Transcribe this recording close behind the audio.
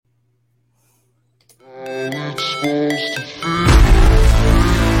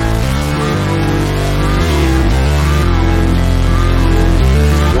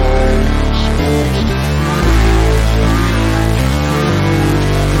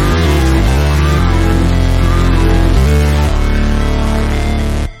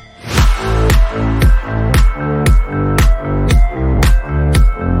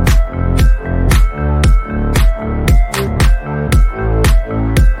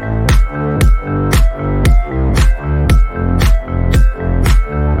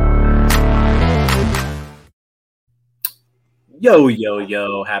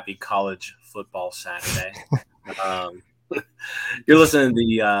Yo, happy college football Saturday. You're listening to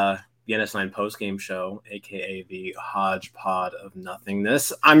the NS9 Postgame show, a.k.a. the hodgepodge of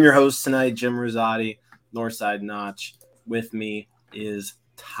nothingness. I'm your host tonight, Jim Rosati, Northside Notch. With me is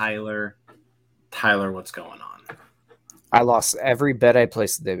Tyler. Tyler, what's going on? I lost every bet I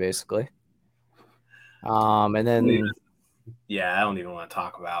placed today, basically. And then... Yeah, I don't even want to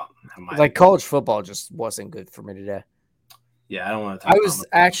talk about college football just wasn't good for me today. Yeah, I don't want to talk about I was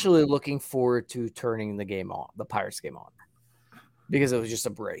actually looking forward to turning the game on, the Pirates game on, because it was just a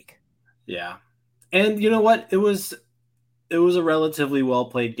break. Yeah. And you know what? It was a relatively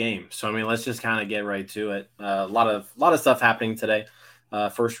well-played game. So, I mean, let's just kind of get right to it. A lot of stuff happening today.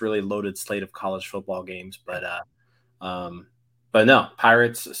 First really loaded slate of college football games. But no,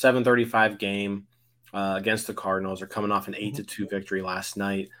 Pirates, 7:35 game against the Cardinals. Are coming off an 8-2 victory last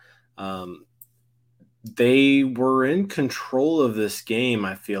night. They were in control of this game,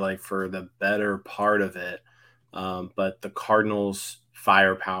 I feel like, for the better part of it. But the Cardinals'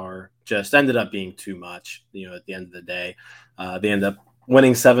 firepower just ended up being too much, at the end of the day. They end up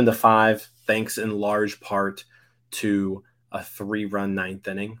winning 7-5, thanks in large part to a 3-run ninth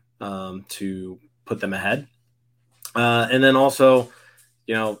inning to put them ahead. And then also,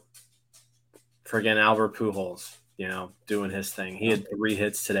 friggin' Albert Pujols, doing his thing. He had 3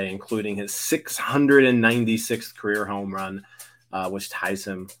 hits today, including his 696th career home run, which ties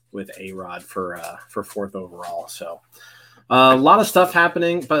him with A-Rod for 4th overall. So a lot of stuff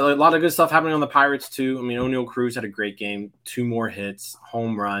happening, but a lot of good stuff happening on the Pirates too. I mean, Oneil Cruz had a great game, 2 more hits,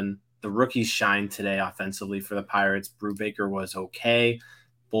 home run. The rookies shined today offensively for the Pirates. Brubaker was okay.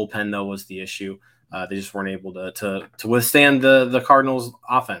 Bullpen, though, was the issue. They just weren't able to withstand the Cardinals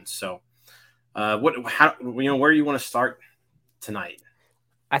offense. So where do you want to start tonight?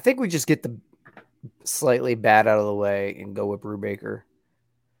 I think we just get the slightly bad out of the way and go with Brubaker.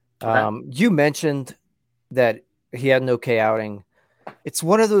 Okay. You mentioned that he had an okay outing. It's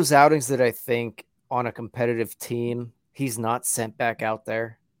one of those outings that I think on a competitive team, he's not sent back out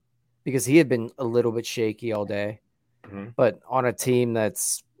there because he had been a little bit shaky all day. Mm-hmm. But on a team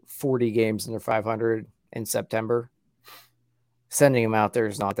that's 40 games under 500 in September, sending him out there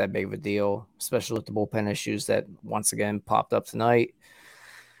is not that big of a deal, especially with the bullpen issues that once again popped up tonight.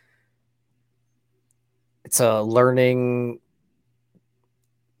 It's a learning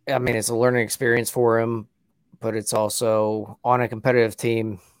experience for him, but it's also on a competitive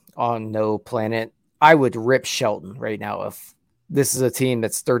team on no planet. I would rip Shelton right now if this is a team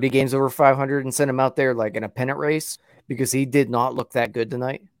that's 30 games over 500 and send him out there like in a pennant race, because he did not look that good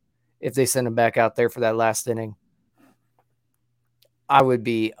tonight. If they send him back out there for that last inning, I would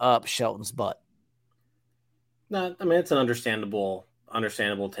be up Shelton's butt. No, I mean, it's an understandable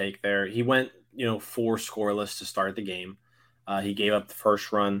take there. He went, 4 scoreless to start the game. He gave up the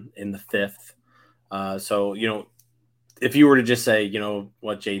first run in the 5th. So, if you were to just say,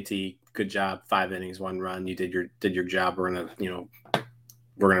 what, JT, good job, 5 innings, 1 run, you did your job. We're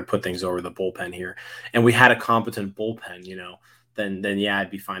gonna put things over the bullpen here, and we had a competent bullpen, then yeah, I'd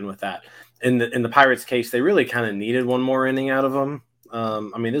be fine with that. In the Pirates' case, they really kind of needed 1 more inning out of him.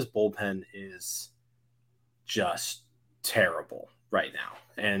 I mean, this bullpen is just terrible right now.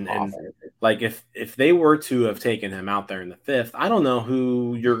 And like if they were to have taken him out there in the 5th, I don't know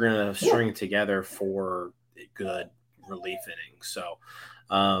who you're going to string together for a good relief inning. So,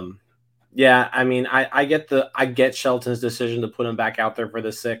 yeah, I mean, I get Shelton's decision to put him back out there for the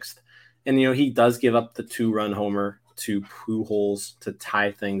 6th. And, he does give up the 2-run homer to Pujols to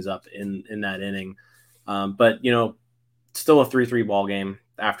tie things up in that inning. But, still a 3-3 ball game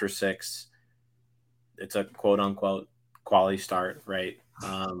after 6. It's a quote unquote quality start, right?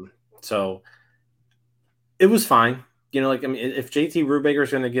 So it was fine. If JT Brubaker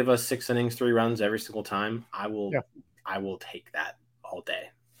is going to give us 6 innings, 3 runs every single time, I will take that all day.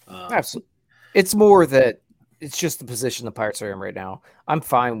 Absolutely. It's more that it's just the position the Pirates are in right now. I'm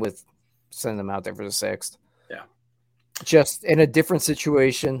fine with sending them out there for the 6th. Yeah. Just in a different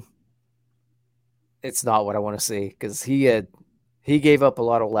situation, it's not what I want to see, because he gave up a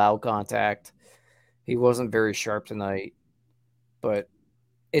lot of loud contact. He wasn't very sharp tonight, but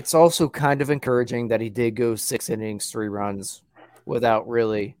it's also kind of encouraging that he did go 6 innings, 3 runs without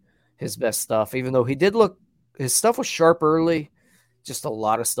really his best stuff, even though he did look, his stuff was sharp early, just a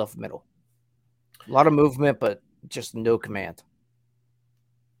lot of stuff middle. A lot of movement, but just no command.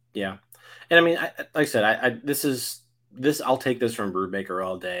 Yeah. And I mean, like I said, I'll take this from Brubaker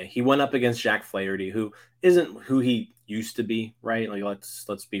all day. He went up against Jack Flaherty, who isn't who he used to be, right? Like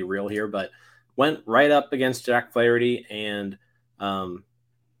let's be real here, but went right up against Jack Flaherty, and um,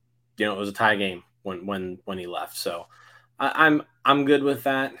 it was a tie game when he left. So I'm good with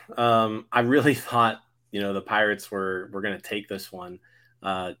that. I really thought the Pirates were going to take this one,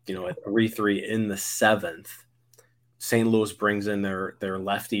 at 3-3 in the seventh. St. Louis brings in their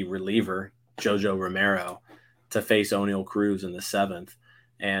lefty reliever, Jojo Romero, to face Oneil Cruz in the seventh.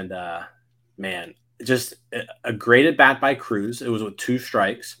 And man, just a great at bat by Cruz. It was with 2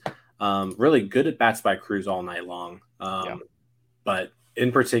 strikes. Really good at bats by Cruz all night long. Yeah. But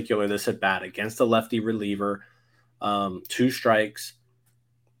in particular, this at bat against the lefty reliever, 2 strikes,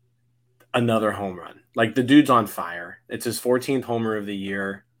 another home run. Like, the dude's on fire. It's his 14th homer of the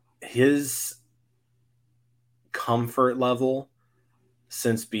year. His comfort level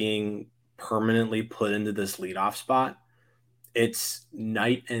since being permanently put into this leadoff spot, it's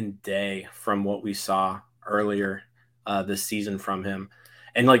night and day from what we saw earlier this season from him.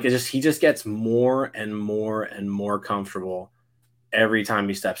 And like he just gets more and more and more comfortable every time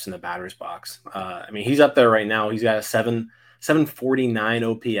he steps in the batter's box. I mean, he's up there right now. He's got a 749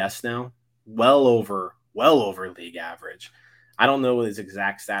 OPS now, well over league average. I don't know his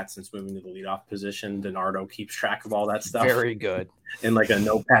exact stats since moving to the leadoff position. Donardo keeps track of all that stuff. Very good. In like a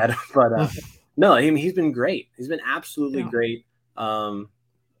notepad. But no, he's been great. He's been absolutely great.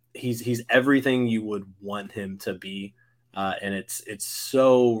 He's everything you would want him to be. And it's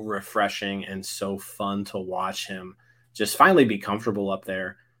so refreshing and so fun to watch him just finally be comfortable up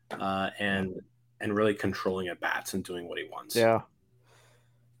there and really controlling at bats and doing what he wants. Yeah.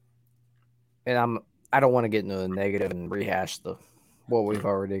 And I don't want to get into the negative and rehash what we've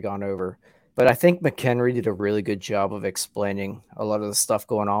already gone over. But I think McHenry did a really good job of explaining a lot of the stuff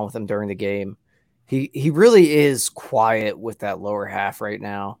going on with him during the game. He really is quiet with that lower half right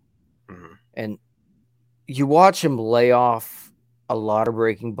now. Mm-hmm. And you watch him lay off a lot of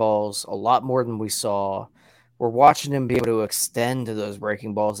breaking balls, a lot more than we saw. We're watching him be able to extend to those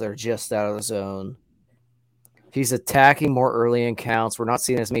breaking balls that are just out of the zone. He's attacking more early in counts. We're not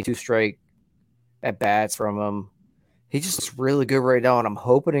seeing as many 2-strike at bats from him. He's just really good right now, and I'm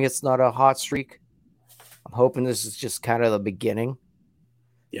hoping it's not a hot streak. I'm hoping this is just kind of the beginning.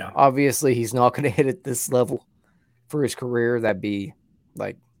 Yeah. Obviously, he's not going to hit at this level for his career. That'd be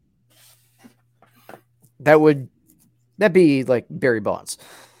like Barry Bonds.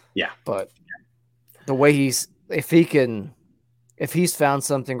 Yeah. But the way if he's found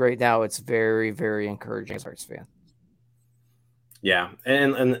something right now, it's very, very encouraging as a Pirates fan. Yeah,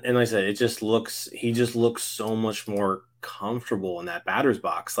 and like I said, he just looks so much more comfortable in that batter's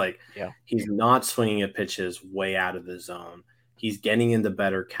box. Like, he's not swinging at pitches way out of the zone. He's getting into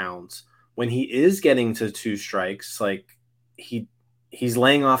better counts. When he is getting to 2 strikes, like he's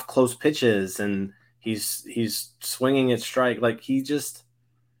laying off close pitches and he's swinging at strike. Like,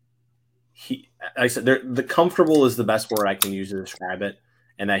 I said, the comfortable is the best word I can use to describe it,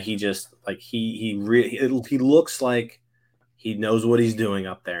 and that he just like he looks like he knows what he's doing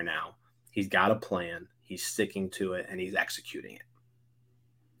up there now. He's got a plan. He's sticking to it, and he's executing it.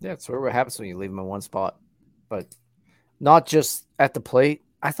 Yeah, it's sort of what happens when you leave him in one spot. But not just at the plate.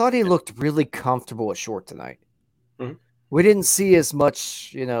 I thought he looked really comfortable at short tonight. Mm-hmm. We didn't see as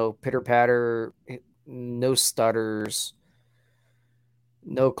much, pitter-patter, no stutters,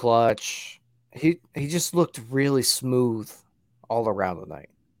 no clutch. He just looked really smooth all around the night.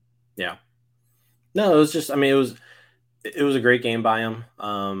 Yeah. No, it was just, it was a great game by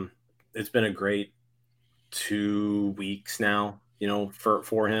him. It's been a great 2 weeks now,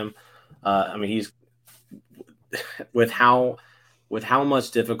 for him. He's with how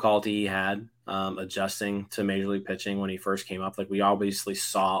much difficulty he had adjusting to major league pitching when he first came up. Like, we obviously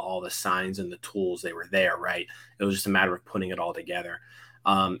saw all the signs and the tools, they were there, right? It was just a matter of putting it all together.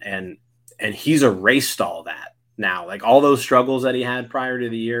 And he's erased all that now. Like, all those struggles that he had prior to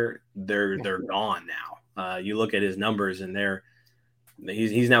the year, they're gone now. You look at his numbers, and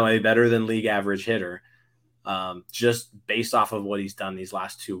he's now a better than league average hitter. Just based off of what he's done these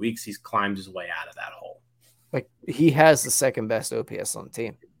last 2 weeks, he's climbed his way out of that hole. Like, he has the second best OPS on the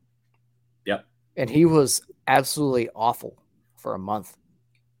team. Yep. And he was absolutely awful for a month.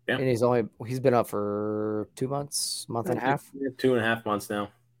 Yeah. And he's been up for 2 months, month and a half. 2.5 months now.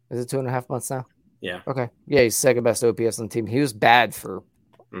 Is it 2.5 months now? Yeah. Okay. Yeah, he's second best OPS on the team. He was bad for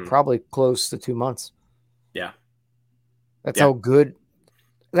probably close to 2 months. Yeah. That's how good.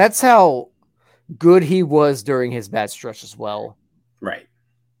 That's how good he was during his bad stretch as well. Right.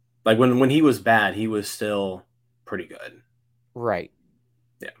 Like when he was bad, he was still pretty good. Right.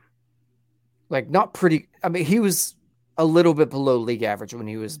 Yeah. Like not pretty. I mean, he was a little bit below league average when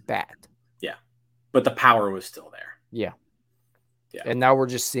he was bad. Yeah. But the power was still there. Yeah. Yeah. And now we're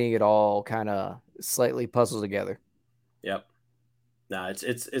just seeing it all kind of slightly puzzle together. Yep. No,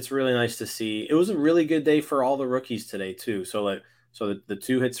 it's really nice to see. It was a really good day for all the rookies today too. So the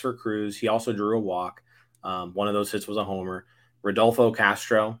 2 hits for Cruz. He also drew a walk. One of those hits was a homer. Rodolfo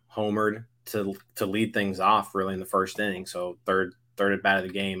Castro homered to lead things off really in the first inning. So third at bat of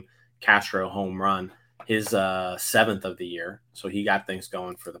the game, Castro home run, his 7th of the year. So he got things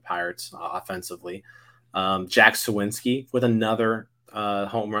going for the Pirates offensively. Jack Sawinski with another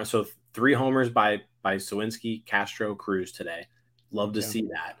home run. So 3 homers by Sawinski, Castro, Cruz today. Love to see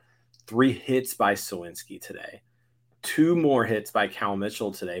that. 3 hits by Sawinski today. 2 more hits by Cal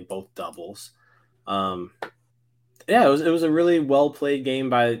Mitchell today, both doubles. Yeah, it was a really well played game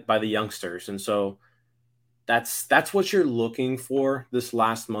by the youngsters, and so that's what you're looking for this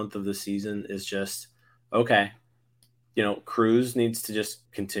last month of the season is just okay. Cruz needs to just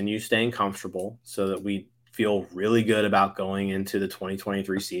continue staying comfortable so that we feel really good about going into the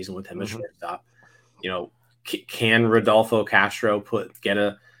 2023 season with him as shortstop. Can Rodolfo Castro get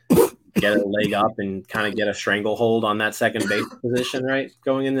a leg up and kind of get a stranglehold on that second base position, right?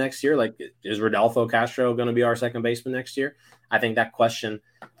 Going in next year, like, is Rodolfo Castro going to be our second baseman next year? I think that question,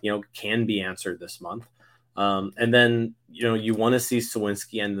 can be answered this month. And then, you want to see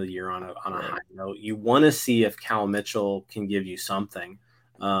Sawinski end the year on a high note. You want to see if Cal Mitchell can give you something.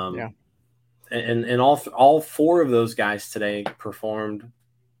 And all 4 of those guys today performed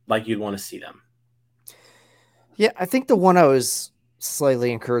like you'd want to see them. Yeah, I think the one I was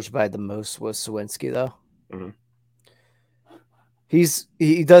slightly encouraged by the most was Sawinski, though. Mm-hmm.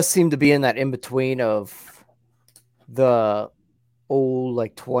 He does seem to be in that in between of the old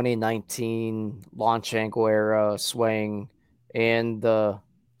like 2019 launch angle era swing and the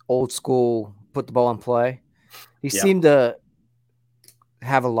old school put the ball in play. He seemed to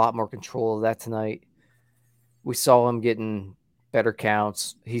have a lot more control of that tonight. We saw him getting better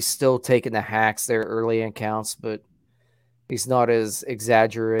counts. He's still taking the hacks there early in counts, but he's not as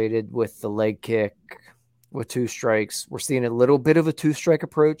exaggerated with the leg kick with 2 strikes. We're seeing a little bit of a 2-strike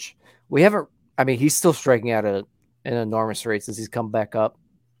approach. He's still striking out an enormous rate since he's come back up.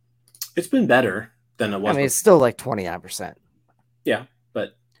 It's been better than it was. It's still like 29%. Yeah,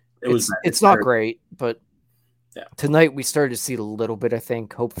 but it's not great, but tonight we started to see a little bit, I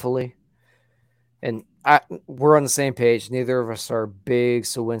think, hopefully. And we're on the same page. Neither of us are big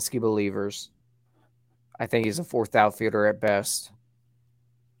Sawinski believers. I think he's a 4th outfielder at best.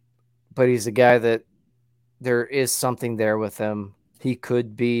 But he's a guy that there is something there with him. He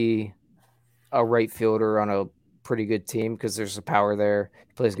could be a right fielder on a pretty good team because there's a power there.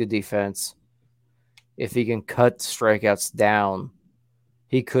 He plays good defense. If he can cut strikeouts down,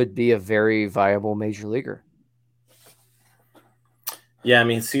 he could be a very viable major leaguer. Yeah,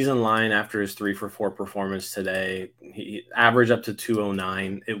 season line after his 3-for-4 performance today, he averaged up to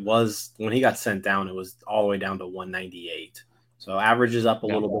 209. It was when he got sent down, it was all the way down to 198. So average is up a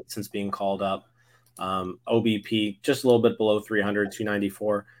little bit since being called up. OBP just a little bit below 300,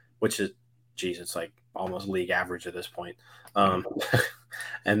 294, which is, it's like almost league average at this point.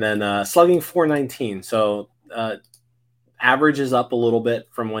 And then slugging 419. So average is up a little bit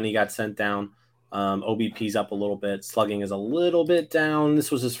from when he got sent down. OBP's up a little bit. Slugging is a little bit down. This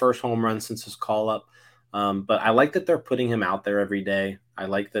was his first home run since his call up. But I like that they're putting him out there every day. I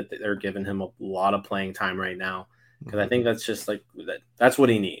like that they're giving him a lot of playing time right now because I think that's just like that's what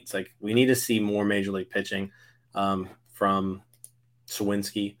he needs. Like, we need to see more major league pitching from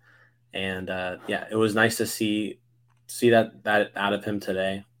Sawinski. And it was nice to see that out of him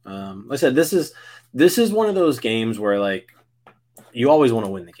today. Like I said, this is one of those games where, like, you always want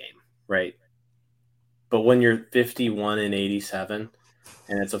to win the game, right? But when you're 51-87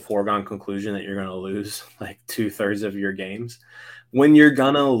 and it's a foregone conclusion that you're going to lose like 2/3 of your games, when you're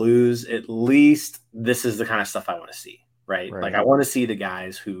going to lose, at least this is the kind of stuff I want to see, right? Like, I want to see the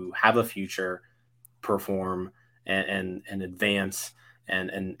guys who have a future perform and advance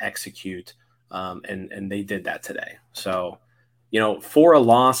and execute. And they did that today. So, for a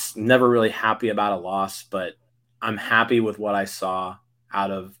loss, never really happy about a loss, but I'm happy with what I saw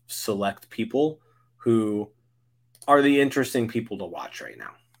out of select people who are the interesting people to watch right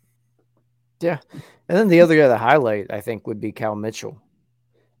now. Yeah. And then the other guy to highlight, I think, would be Cal Mitchell.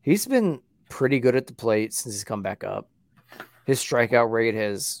 He's been pretty good at the plate since he's come back up. His strikeout rate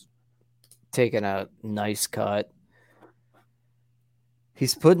has taken a nice cut.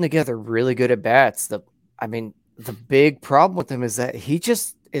 He's putting together really good at bats. The big problem with him is that he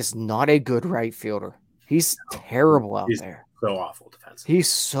just is not a good right fielder. He's terrible out there. So awful defensively. He's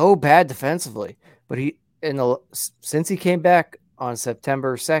so bad defensively. But since he came back on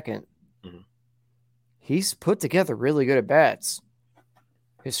September 2nd, he's put together really good at bats.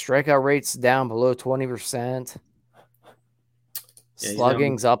 His strikeout rate's down below 20%.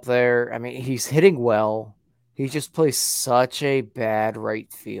 Slugging's up there. I mean, he's hitting well. He just plays such a bad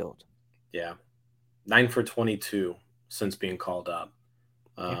right field. Yeah. 9 for 22 since being called up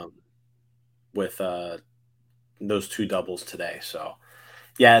with those 2 doubles today. So,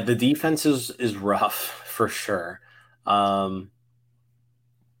 yeah, the defense is rough for sure. And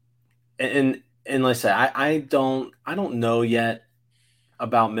like I said, I don't know yet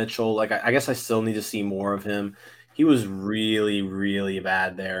about Mitchell. Like, I guess I still need to see more of him. He was really, really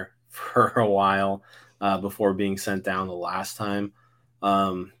bad there for a while before being sent down the last time.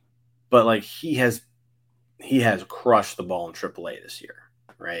 But like he has crushed the ball in AAA this year,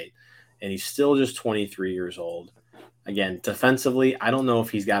 right? And he's still just 23 years old. Again, defensively, I don't know if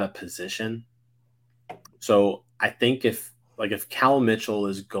he's got a position. So I think if Cal Mitchell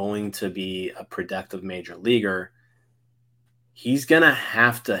is going to be a productive major leaguer, he's gonna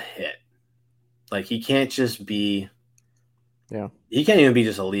have to hit. Like he can't just be. Yeah. He can't even be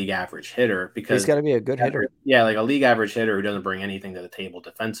just a league average hitter because he's got to be a good hitter. Yeah, like a league average hitter who doesn't bring anything to the table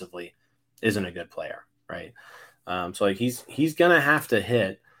defensively isn't a good player, right? So like he's gonna have to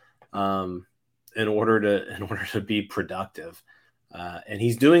hit in order to be productive, and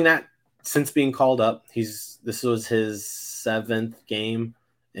he's doing that since being called up. This was his 7th game,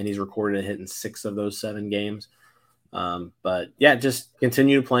 and he's recorded a hit in 6 of those 7 games. But yeah, just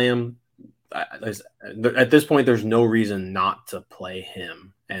continue to play him. At this point, there's no reason not to play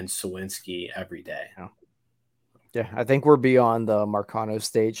him and Suwinski every day. Yeah, I think we're beyond the Marcano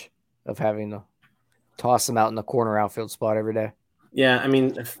stage of having to toss him out in the corner outfield spot every day. Yeah, I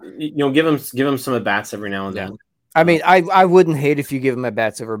mean, give him some at bats every now and then. I mean, I wouldn't hate if you give him at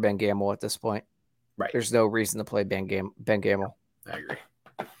bats over Ben Gamel at this point. Right. There's no reason to play Ben Gamel. I agree.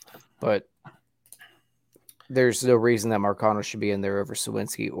 But there's no reason that Marcano should be in there over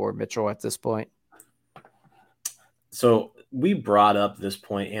Suwinski or Mitchell at this point. So we brought up this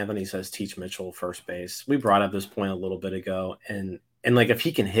point. Anthony says teach Mitchell first base. We brought up this point a little bit ago, and like if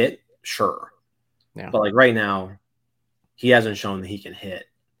he can hit, sure. Yeah. But like right now, he hasn't shown that he can hit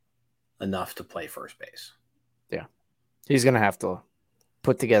enough to play first base. Yeah, he's gonna have to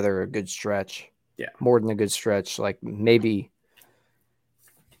put together a good stretch. Yeah, more than a good stretch. Like maybe.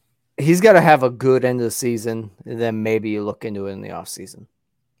 He's got to have a good end of the season, and then maybe you look into it in the offseason.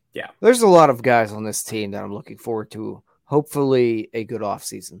 Yeah. There's a lot of guys on this team that I'm looking forward to. Hopefully a good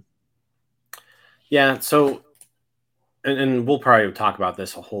offseason. Yeah, so and we'll probably talk about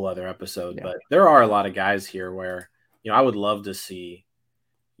this a whole other episode, but there are a lot of guys here where, I would love to see,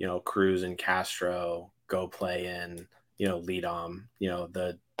 Cruz and Castro go play in, lead on,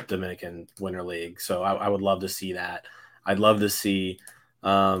 the Dominican Winter League. So I would love to see that. I'd love to see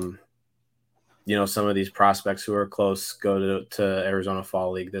some of these prospects who are close go to Arizona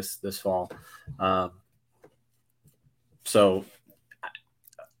Fall League this fall. So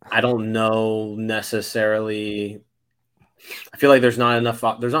I don't know necessarily. I feel like there's not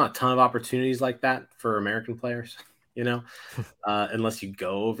a ton of opportunities like that for American players, unless you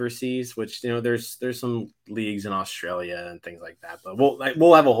go overseas, which, there's some leagues in Australia and things like that, but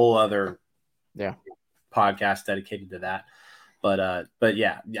we'll have a whole other podcast dedicated to that. But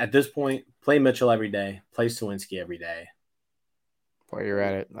yeah, at this point, play Mitchell every day, play Suwinski every day. While you're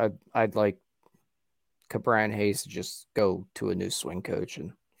at it, I'd like Brian Hayes to just go to a new swing coach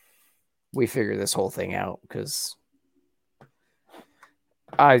and we figure this whole thing out, because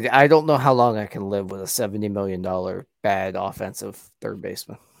I don't know how long I can live with a $70 million bad offensive third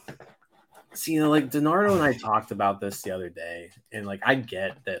baseman. See, like DiNardo and I talked about this the other day, and like I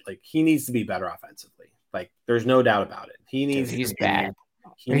get that like he needs to be better offensively. Like, there's no doubt about it. He's bad.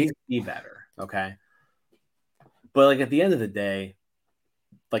 He needs to be better, okay? But, like, at the end of the day,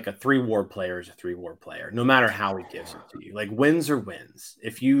 like, a 3-WAR player is a 3-WAR player, no matter how he gives it to you. Like, wins are wins.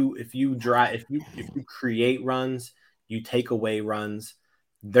 If you create runs, you take away runs,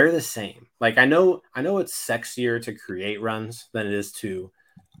 they're the same. Like, I know it's sexier to create runs than it is to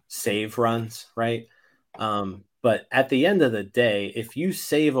save runs, right? But at the end of the day, if you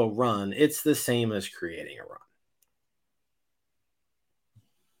save a run, it's the same as creating a run.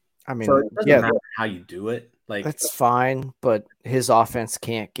 I mean, so it doesn't matter how you do it. Like, that's fine, but his offense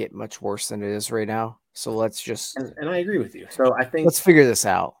can't get much worse than it is right now. So let's just and I agree with you. So I think let's figure this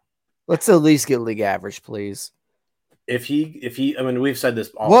out. Let's at least get league average, please. if he, I mean, we've said this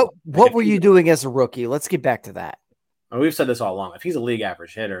all along. What were you doing as a rookie? Let's get back to that. I mean, we've said this all along. If he's a league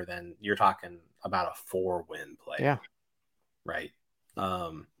average hitter, then you're talking about a 4-win player. Yeah. Right.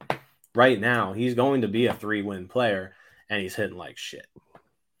 Right now, he's going to be a 3-win player, and he's hitting like shit.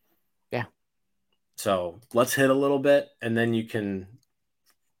 Yeah. So let's hit a little bit, and then you can.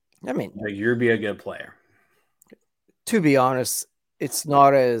 I mean, you'll be a good player. To be honest, it's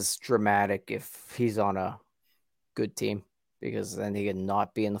not as dramatic if he's on a good team because then he can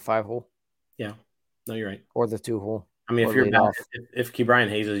not be in the 5-hole. Yeah. No, you're right. Or the 2-hole. I mean, if Ke'Bryan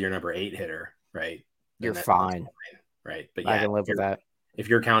Hayes is your number 8 hitter, right? You're fine. Right. But I can live with that. If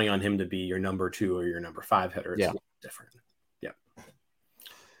you're counting on him to be your number 2 or your number 5 hitter, it's different. Yeah.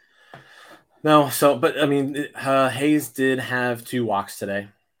 No, but I mean, Hayes did have 2 walks today.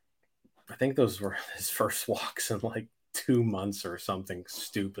 I think those were his first walks in like 2 months or something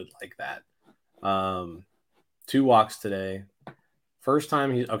stupid like that. 2 walks today. First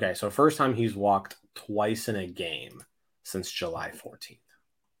time he's walked twice in a game since July 14th.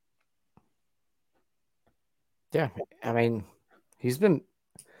 Yeah, I mean, he's been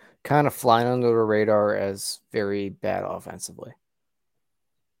kind of flying under the radar as very bad offensively.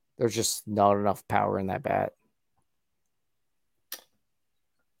 There's just not enough power in that bat.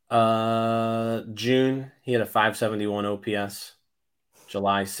 June, he had a 571 OPS.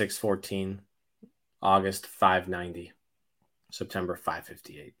 July 614. August 590. September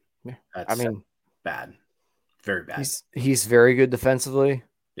 558. Yeah. That's bad. Very bad. He's very good defensively.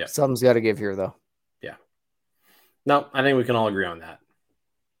 Yeah. Something's got to give here, though. Yeah. No, I think we can all agree on that.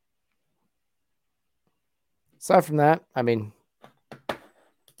 Aside from that, I mean,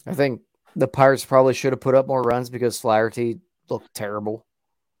 I think the Pirates probably should have put up more runs because Flaherty looked terrible.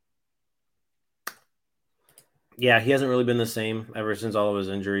 Yeah, he hasn't really been the same ever since all of his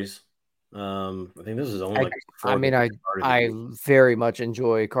injuries. I think this is only I very much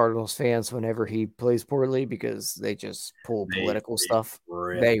enjoy Cardinals fans whenever he plays poorly because they just pull political stuff.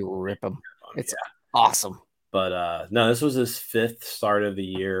 They rip him. It's awesome. But no, this was his 5th start of the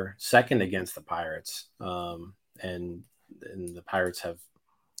year, 2nd against the Pirates. And the Pirates have,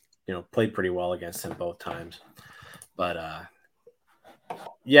 played pretty well against him both times. But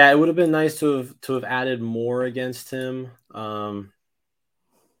yeah, it would have been nice to have added more against him.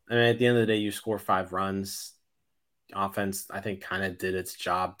 I mean, at the end of the day, you score 5 runs. Offense, I think, kind of did its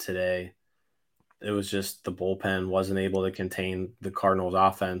job today. It was just the bullpen wasn't able to contain the Cardinals'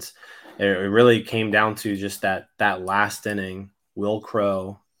 offense. It really came down to just that last inning. Wil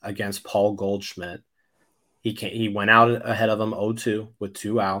Crowe against Paul Goldschmidt. He went out ahead of him 0-2 with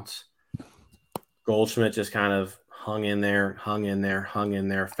 2 outs. Goldschmidt just kind of hung in there,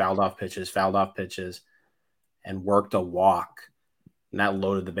 fouled off pitches, and worked a walk. And that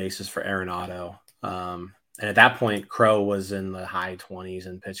loaded the bases for Arenado. And at that point, Crowe was in the high 20s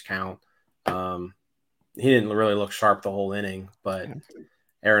in pitch count. He didn't really look sharp the whole inning, but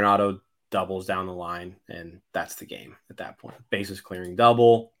Arenado doubles down the line, and that's the game at that point. Bases clearing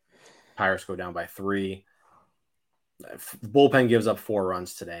double. Pirates go down by 3. Bullpen gives up 4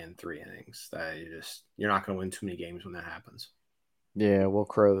 runs today in 3 innings. You're not going to win too many games when that happens. Yeah, Wil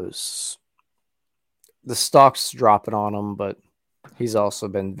Crowe's the stock's dropping on him, but he's also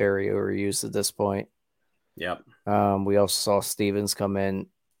been very overused at this point. Yep. We also saw Stevens come in.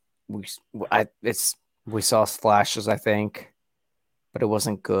 We saw flashes, I think, but it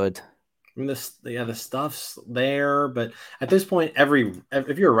wasn't good. I mean, the stuff's there, but at this point,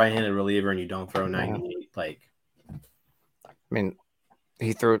 if you're a right-handed reliever and you don't throw 98, I mean,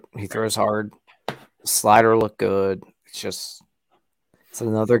 he throws hard. Slider looked good. It's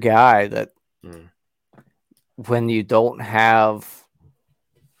another guy that when you don't have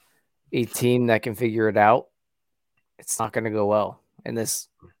a team that can figure it out, it's not going to go well. And this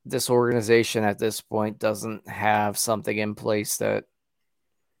organization at this point doesn't have something in place that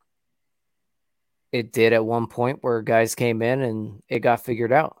it did at one point where guys came in and it got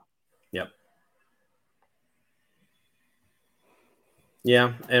figured out. Yep.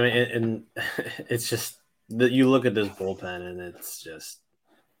 Yeah, I mean, and it's just that you look at this bullpen and it's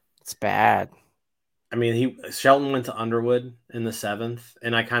bad. I mean, Shelton went to Underwood in the 7th,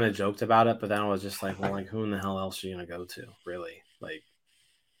 and I kind of joked about it, but then I was just like, well, who in the hell else are you gonna go to, really? Like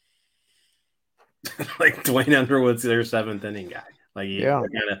Dwayne Underwood's their 7th inning guy. He kind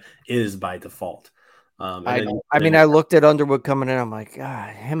of is by default. I looked at Underwood coming in. I'm like,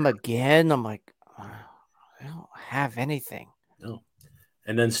 God, him again. I'm like, I don't have anything. No.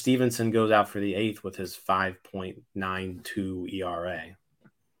 And then Stevenson goes out for the 8th with his 5.92 ERA.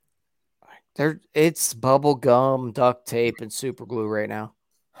 It's bubble gum, duct tape, and super glue right now.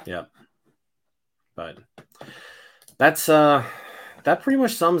 Yep. But that's that pretty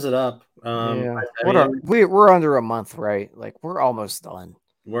much sums it up. Yeah. We're under a month, right? Like we're almost done.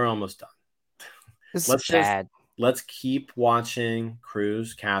 We're almost done. This is bad. Let's keep watching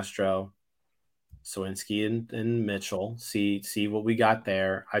Cruz, Castro, Sawinski, and Mitchell. See what we got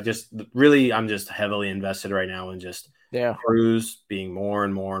there. I'm just heavily invested right now in just Cruz being more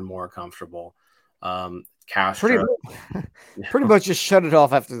and more and more comfortable. Castro pretty much just shut it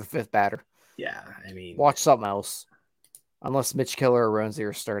off after the 5th batter. Yeah, I mean, watch something else, unless Mitch Keller or Roansy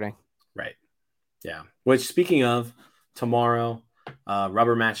are starting. Right. Yeah. Which, speaking of, tomorrow,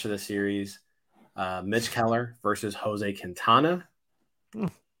 rubber match of the series, Mitch Keller versus Jose Quintana.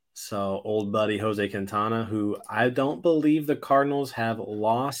 So, old buddy Jose Quintana, who I don't believe the Cardinals have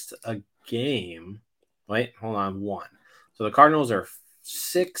lost a game. Wait, hold on, 1. So the Cardinals are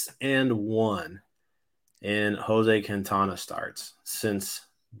 6-1 in Jose Quintana starts since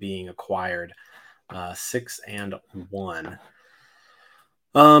being acquired. 6-1.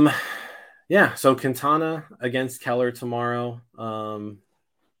 Yeah, so Quintana against Keller tomorrow.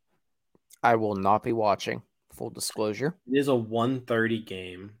 I will not be watching, full disclosure. It is a 1:30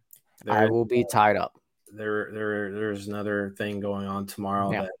 game. I will be tied up. There's another thing going on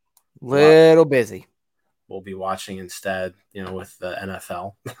tomorrow that little busy. We'll be watching instead, with the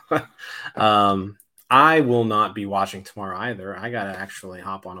NFL. I will not be watching tomorrow either. I got to actually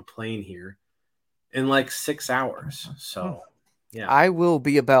hop on a plane here in like 6 hours. So, yeah. I will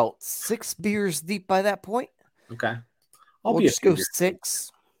be about 6 beers deep by that point. Okay. We'll just go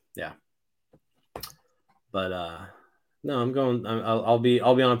 6. Yeah. But no, I'm going. I'll be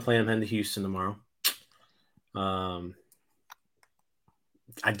on a plane. I'm heading to Houston tomorrow. I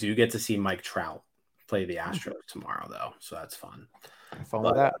do get to see Mike Trout play the Astros tomorrow, though, so that's fun. Fun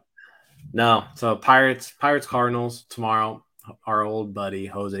with that. No, so Pirates, Cardinals tomorrow. Our old buddy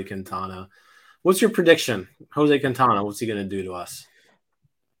Jose Quintana. What's your prediction, Jose Quintana? What's he going to do to us?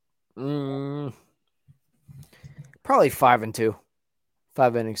 Probably 5-2,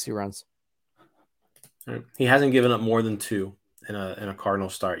 5 innings, 2 runs. He hasn't given up more than 2 in a Cardinal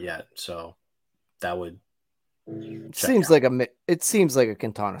start yet, so that would seems like a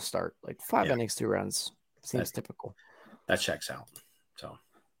Quintana start, like 5 innings, 2 runs. Seems typical. That checks out. So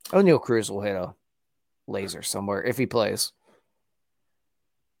Oneil Cruz will hit a laser somewhere if he plays.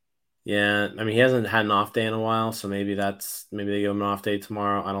 Yeah, I mean, he hasn't had an off day in a while, so maybe they give him an off day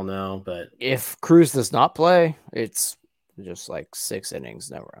tomorrow. I don't know, but if Cruz does not play, it's just like 6 innings,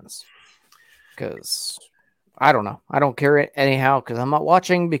 no runs. Because I don't know. I don't care it anyhow because I'm not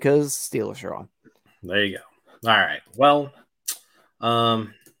watching because Steelers are on. There you go. All right. Well,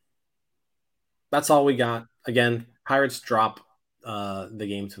 that's all we got. Again, Pirates drop the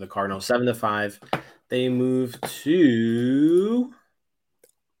game to the Cardinals 7-5. They move to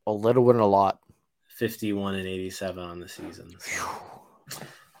a little and a lot. 51-87 on the season. So.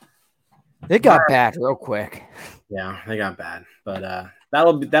 They got bad real quick. Yeah, they got bad. But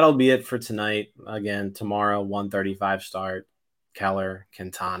that'll be it for tonight. Again, tomorrow, 1:35 start. Keller,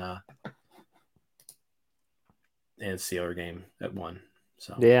 Quintana, and Steeler game at 1.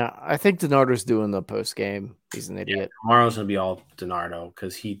 So yeah, I think DiNardo's doing the post game. He's an idiot. Yeah, tomorrow's gonna be all DiNardo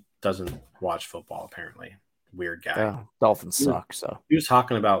because he doesn't watch football apparently. Weird guy. Dolphins suck. So he was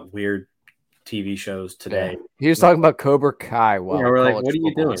talking about weird TV shows today. Yeah. He was talking about Cobra Kai. Well, we're like, what are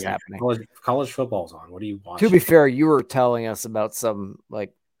you doing? College football's on. What are you watching? To be fair, you were telling us about some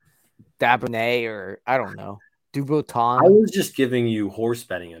like Dabonnet or I don't know, Duboton. I was just giving you horse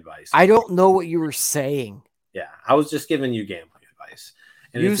betting advice. I don't know what you were saying. Yeah, I was just giving you gambling advice.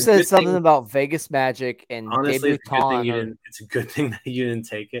 And you said something about Vegas Magic and honestly, it's a good thing that you didn't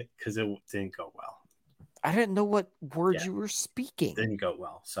take it because it didn't go well. I didn't know what words you were speaking. It didn't go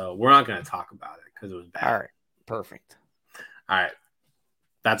well. So we're not going to talk about it because it was bad. All right. Perfect. All right.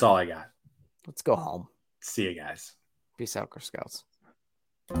 That's all I got. Let's go home. See you guys. Peace out, Girl Scouts.